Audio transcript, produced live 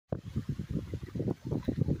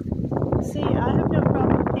See, I have no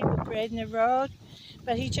problem with people grading the road,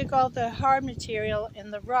 but he took all the hard material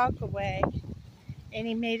and the rock away, and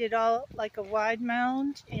he made it all like a wide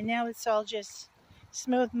mound, and now it's all just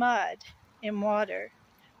smooth mud and water.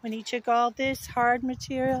 When he took all this hard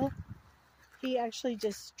material, he actually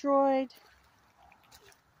destroyed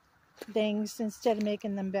things instead of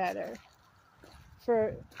making them better.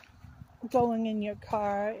 For going in your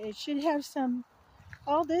car, it should have some,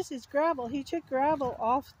 all this is gravel. He took gravel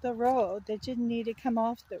off the road that didn't need to come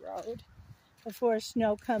off the road before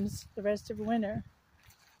snow comes the rest of winter.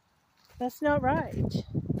 That's not right.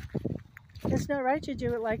 It's not right to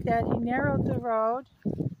do it like that. He narrowed the road.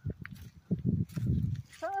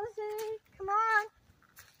 Cozy, come on.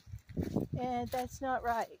 And that's not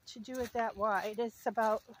right to do it that wide. It's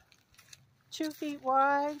about 2 feet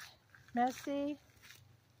wide, messy.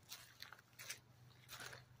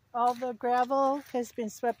 All the gravel has been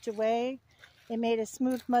swept away. It made a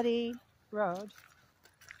smooth, muddy road.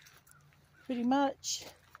 Pretty much.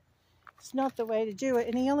 It's not the way to do it.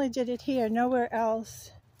 And he only did it here, nowhere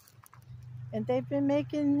else. And they've been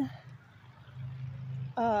making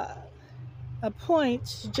a point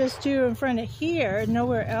to just do in front of here,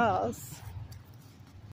 nowhere else.